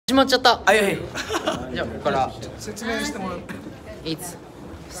始まっちゃった。はいはい。じゃあここから説明してもらって。いつ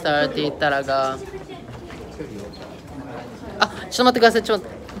スタートって言ったらが。あ、ちょっと待ってください。ちょっと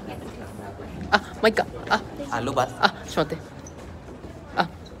待って。あ、まあいいか。あ、lubat. あ、ちょっと待って。あ、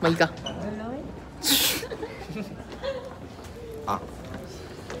まあいいか。あ、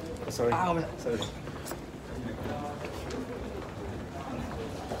sorry. あ、ごめん。それで。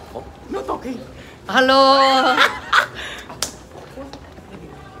No talking. ハロー。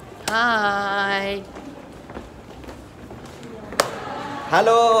はーい。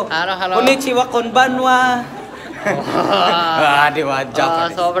Halo. Halo, halo. Konnichiwa, konbanwa. Di ba?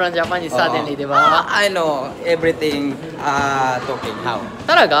 Japanese. Sobrang Japanese suddenly, di ba? I know everything talking how.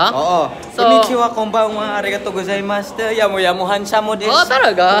 Talaga? Oo. So- Konnichiwa, konbanwa, arigatou gozaimasu. Yamu hansamo desu. Oh,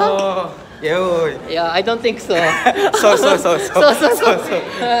 talaga? Oo. Yoy. Yeah, I don't think so. So.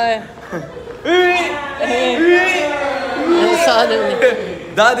 Hi. Suddenly.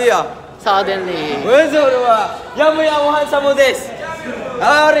 Daddy ya. Suddenly. それはyamu hansamo desu.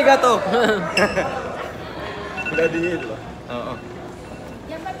 Arigatou. Daddy itu. Oo.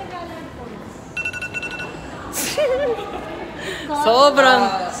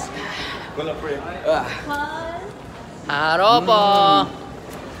 Sobrang. Halo po.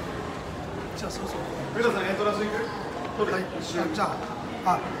 じゃあそうそう。上田さんエントランス行く？はい。じゃ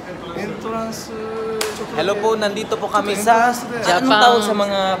あエントランス。 Hello po, nandito po kami sa Japan. Anong tawag sa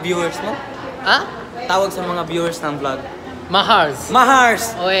mga viewers mo? Ah? Tawag sa mga viewers ng vlog. Mahars.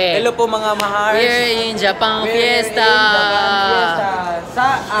 Mahars! Oy. Hello po mga Mahars. We're in Japan Fiesta.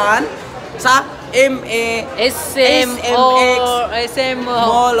 Saan? Sa SM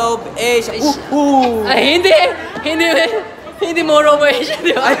Mall of Asia. Ay, hindi Mall of Asia,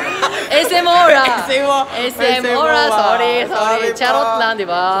 di ba? SM Aura. SM Aura, sorry. Charot lang, di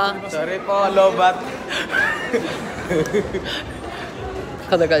ba? Sorry po, lobat.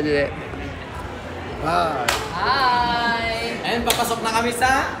 こんな感じで。は Hi. And papasok na kami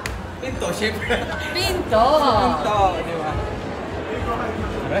sa Pinto, syempre. Pinto. Pinto, di ba?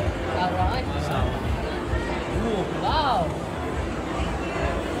 Alright. Wow.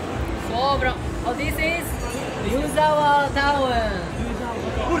 Sobrang. Oh, this is Yuzawa Town.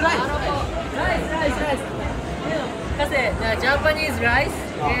 Rice. Kasi Japanese rice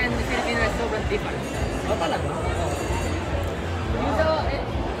and Filipino rice sobrang different. Oh, talaga? Yuzawa,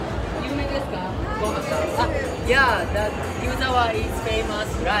 yume desu ka? Yeah, the Yuzawa is famous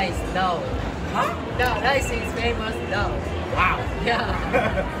rice now. Huh? The rice is famous now. Wow. Yeah,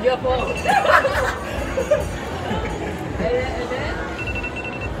 your fault. And then,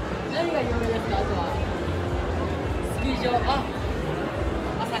 何が有名ですか？あとはスキー場、魚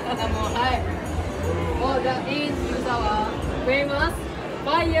もはい。Oh, the in Yuzawa famous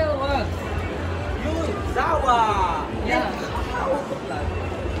fireworks. Yuzawa! Yeah.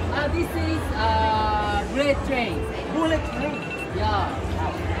 This is bullet train. Bullet train. Yeah.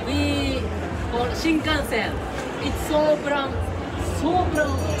 We for Shinkansen. It's sobrang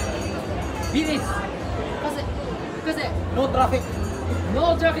bilis. Kasi No traffic.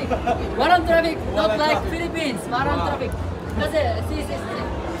 no traffic. Walang traffic. Not like Philippines. Walang traffic. Kasi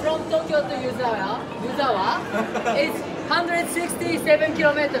from Tokyo to Yuzawa, it's 167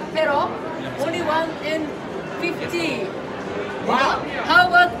 kilometers. Pero only 1:50. Wow. How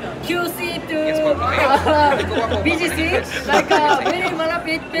about QC to BGC? Like very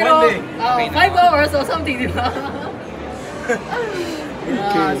malapit, pero 5 hours or something, di ba?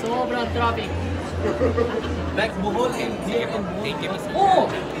 Yeah, sobrang traffic. Like Bohol and here in Bohol. Oh,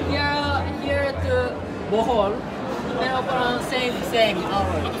 here to Bohol, pero parang same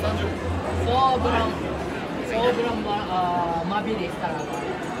hour. Sobrang mabilis talaga.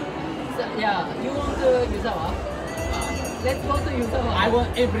 So, yeah, you want to Yuzawa? Let's go to Yuzawa. I want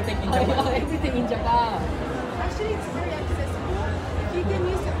everything in Japan. Everything in Japan. Actually, it's very accessible. You can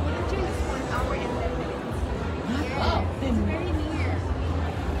use the bullet train just for an hour and 10 minutes. Wow. It's very near.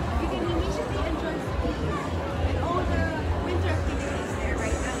 You can immediately enjoy skiing and all the winter activities there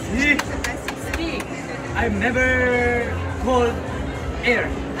right now. Ski? It's the best season. I've never cold air.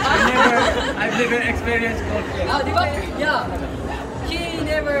 I've never experienced cold air. Di ba? Yeah. He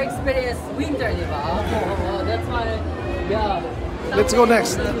never experienced winter, di ba? That's why, yeah. Let's go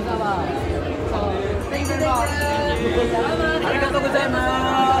next. Thank you. Salamat. Arigatou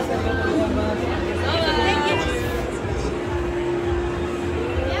gozaimasu. Thank you.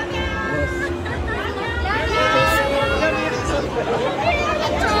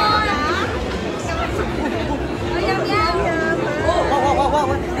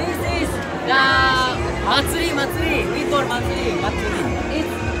 This is the Matsuri. We call Matsuri.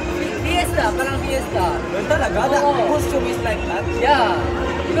 It's fiesta, parang fiesta. Talaga? The Oo. costume is like that? Yeah.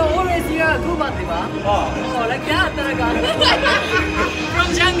 You know, a Guban, di ba? Oh. Oh, like that talaga.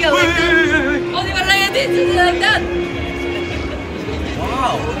 From jungle, like that. Oh, di ba like that?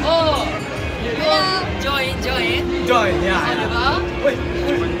 Wow. Oh, join. Join, yeah. Oh, di ba? Wait.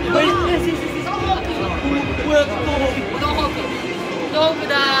 Where Tohoku. Tohoku,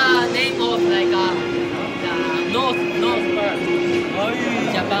 the name of like the north part.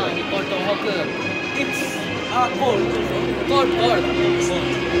 Japan, called Tohoku. It's cold. Cold.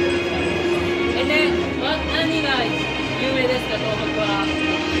 And then, 何が有名ですか、東北は。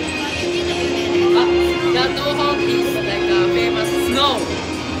The Tohoku is like a famous snow.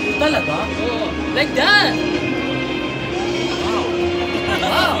 Talaga? Oh, like that.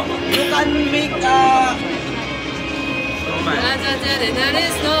 Wow. You can make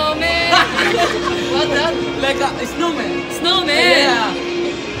Snowman. What's that? like a snowman. Snowman. Yeah.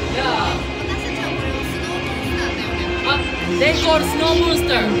 Yeah. They call snow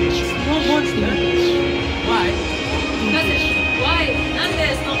monster. Snow monster. Why? Why? なん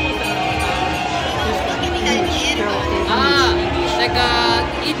でスノーモンスターなのか。Ah, like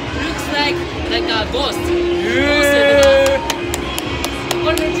it looks like a ghost. Ghost. こ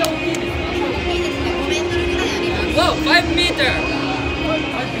れめっちゃ大きいですか。Wow, 5 meter.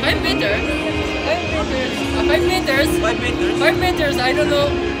 5 meter? 5 meters? 5 meters, I don't know.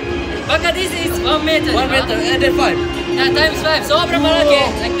 But this is 1 meter. 1 meter and then 5. Yeah, times 5. Sobrang malaki.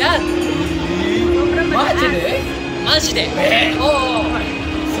 Like that. マジでおお。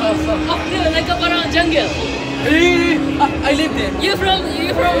あ、でも中からジャングル。I live there. You from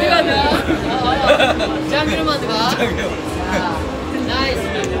Uganda?ジャングルマンとか？Nice.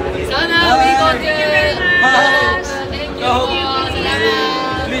 Sana, we go to. Thank you.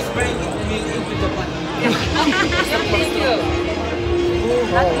 Please bring me into Japan. Thank you.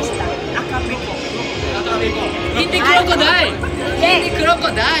 Akabeko. Hindi crocodile. Hindi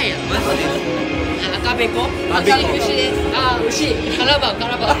crocodile. Akabeko? Akabeko. Ah, ushi. Kalaban.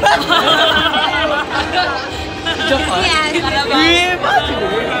 Japan? Yes. Kalaban.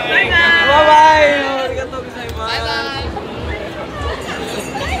 Bye-bye. Arigatou gozaimasu. Bye-bye.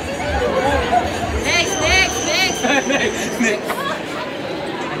 Next. Next.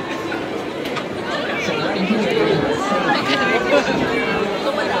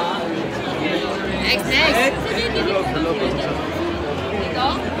 Dito?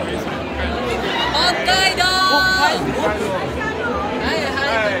 Hokkaido! Hi,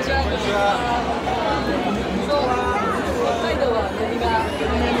 konnichiwa. So, Hokkaido は何が北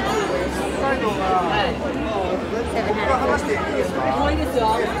海道が、はい。僕が話していいですか？もういいですよ。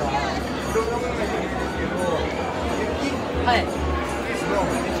はい。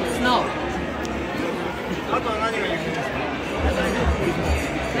スノー。あとは何が有名ですか？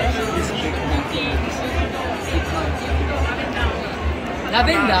ラ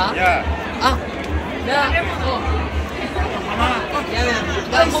ベンダー？あ、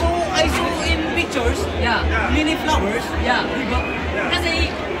I saw in pictures Yeah. many flowers. Yeah. Because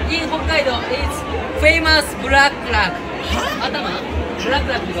in Hokkaido, it's famous black crab. 頭？ブラック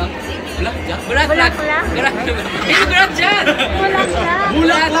ラックは？ブラックラック。It's black jet.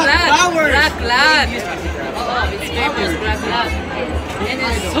 Black crab. Oh, it's famous black crab. And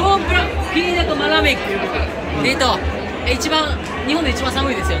it's so black. Pina panoramic. Dito. 日本で一番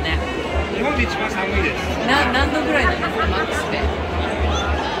寒いですよね。日本で一番寒いです。何度ぐらいなんですか、マックスで。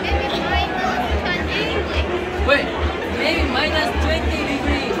Wait, maybe minus 20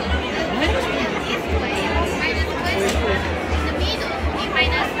 degrees.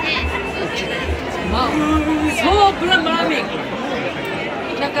 Wow, so panoramic.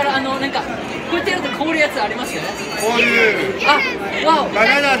 だからなんかこうやってやると凍るやつありますよね。こういうあ、わお。バ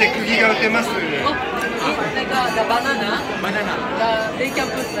ナナで釘が打てます。Like the banana, they can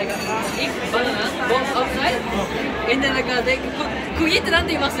put like a banana both outside, and then like they釘ってなん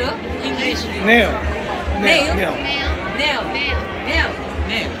て言います？English. Nail. Nail. Nail. Nail.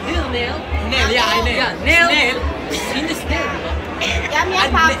 Do you know nail? Yeah, I nail. Yeah, nail. In this nail.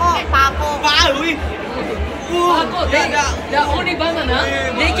 Pako. Pako. The only banana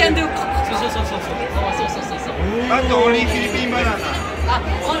they can do. そう。あとオンリーフィリピンバナナ。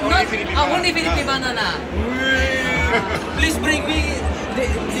Only Philippine banana. Please bring me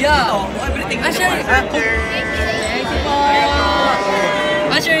Yeah. everything.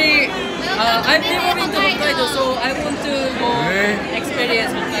 Actually, I've never been to Hokkaido, so I want to go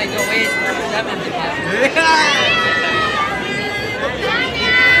experience Hokkaido with ramen.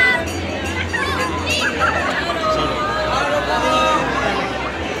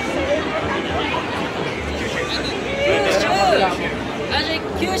 Actually,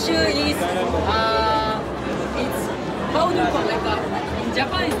 Kyushu is it's how do you call like in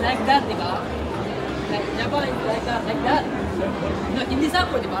Japan it's like that, diba? Like Japan is like that. No, in this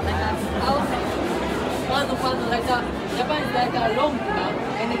apple, diba? Like outside. Pano, like that. Japan is like a long, diba?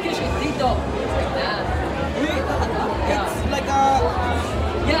 And the Kyushu is little. It's like that. It's like a...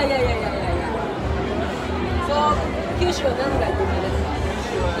 Yeah. So, Kyushuは何が有名ですか?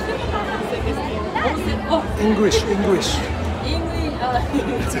 English.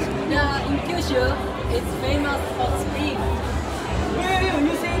 Yeah, in Kyushu, it's famous hot spring.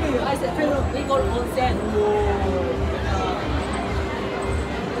 You say it. I said, we call onsen.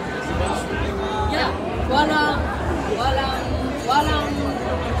 Yeah, walang,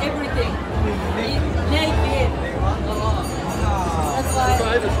 everything. Naked. That's why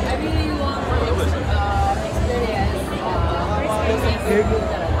I really want to experience.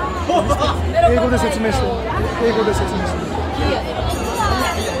 英語で説明して。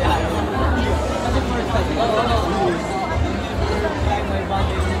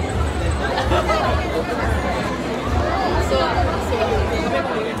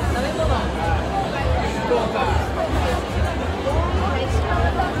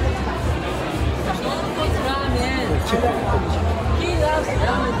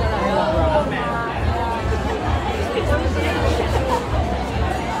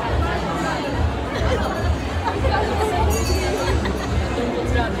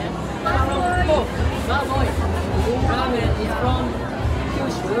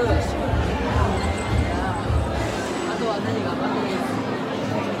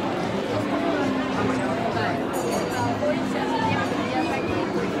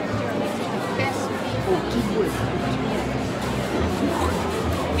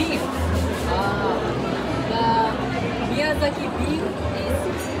Miyazaki beef is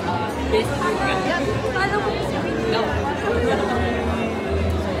best. No.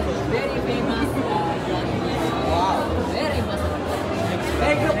 Very famous wow. Very famous.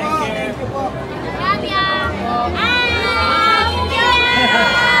 Thank you po.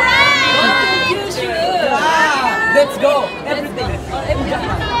 Let's go. Everything.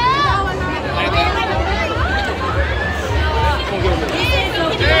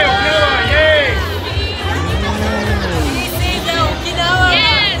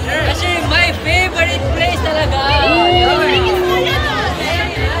 Actually, my favorite place talaga.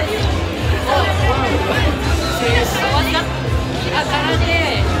 What's that? Karate.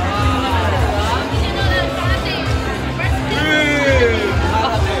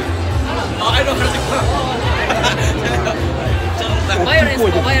 I know karate.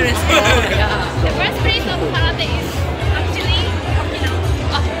 Violence. Yeah. The birthplace of karate is actually Okinawa.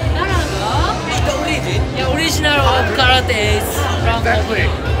 The origin? Yeah, original of karate is from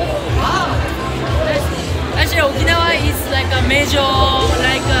Okinawa. Actually, Okinawa is like a major,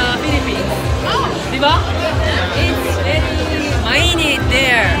 like Philippines. Diba? It's very miny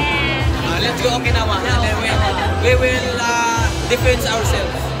there. Let's go Okinawa. And then we will defend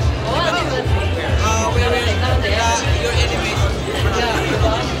ourselves. We will your enemies.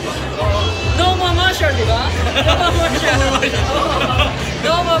 No more martial, diba?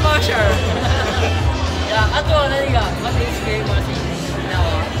 No more martial. Yeah, あとは何が What is famous in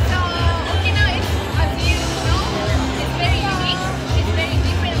Okinawa? So Okinawa is, as you know, it's very unique. It's very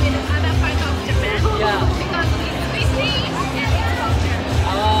different with other parts of Japan. Yeah. Because it's history and its culture.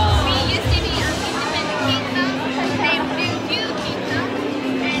 We used to be an independent kingdom named Ryukyu Kingdom,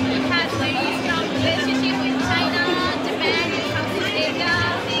 and it has very strong relationship with China, Japan, and Southeast Asia,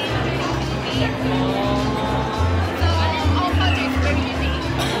 and Philippines. So our culture is very unique.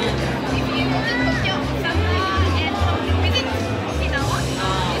 If you go to Tokyo, Osaka, and visit Okinawa,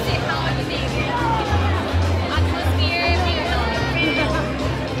 you see how unique atmosphere, people,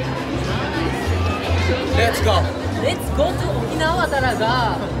 Let's go. Let's go to Okinawa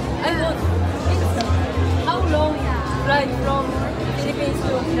talaga. I want. How long flight from Philippines to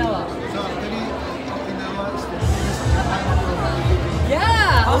Okinawa?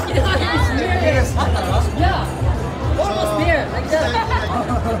 Yeah, Okinawa is near. Yeah, almost there, like that.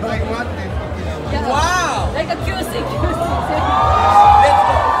 Like what in Okinawa? Yeah. Wow. Like a QC. Let's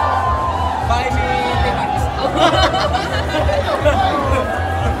go. Buy me tickets.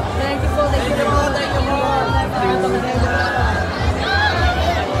 Thank you po.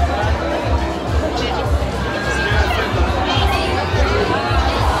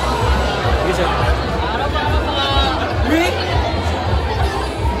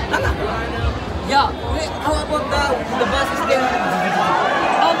 Yeah. How about the bus is there?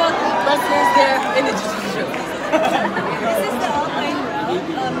 How about buses there in the distribution? This is the Alpine route.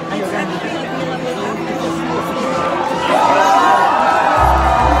 It's actually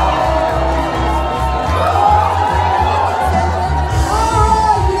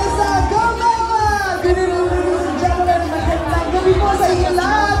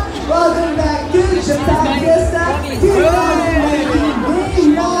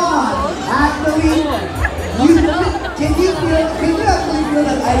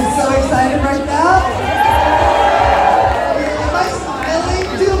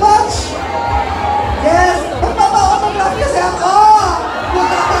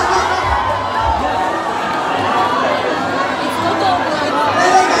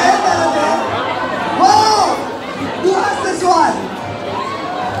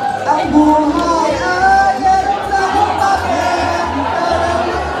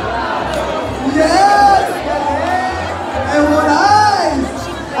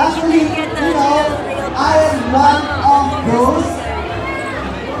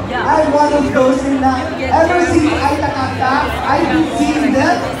I've been seeing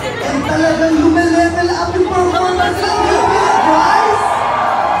them and talagang lumelevel up yung performance ng UPS, guys!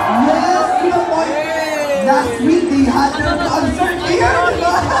 Yes, to the point. Last week, they had their concert here,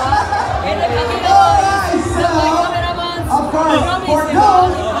 diba? Alright, so, of course, for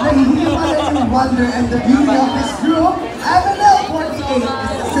those na hindi pa rin wonder and the beauty of this group, MNL48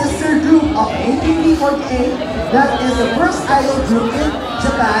 is the sister group of AKB48 that is the first idol group in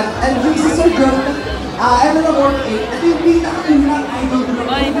Japan, and yung sister group, MNL48, ito yung pinakaunang idol group.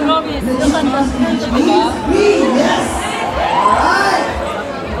 My promise, Yes! Alright!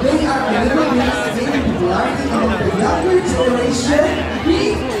 They are delivering gaining popularity among the younger generation.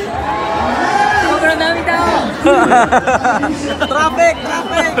 sobrang dami tao. Traffic!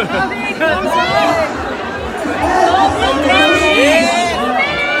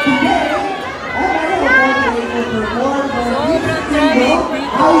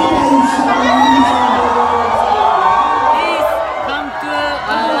 Please come to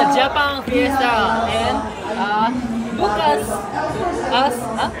Japan Fiesta and book us,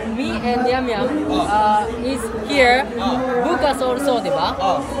 me and Yam Yam is here. Book us also, diba?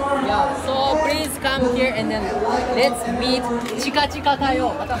 Yeah, so please come here and then let's meet. Chika chika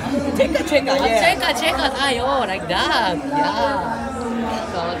tayo. Cheka tayo, like that. Yeah.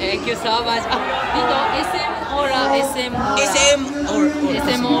 So thank you so much. Dito, SM Aura,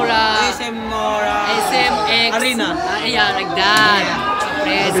 SMX Arena. Yeah, like that.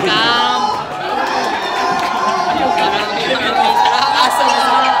 Please come.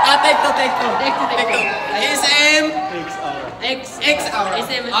 Take to. SM X hour.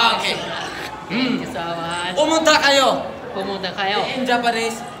 SM. Okay. Thank you so much. Pumunta kayo. In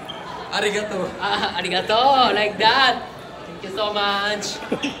Japanese, arigato. Arigato, like that. Thank you so much.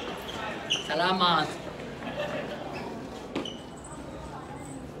 Salamat.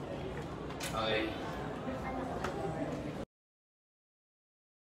 Okay.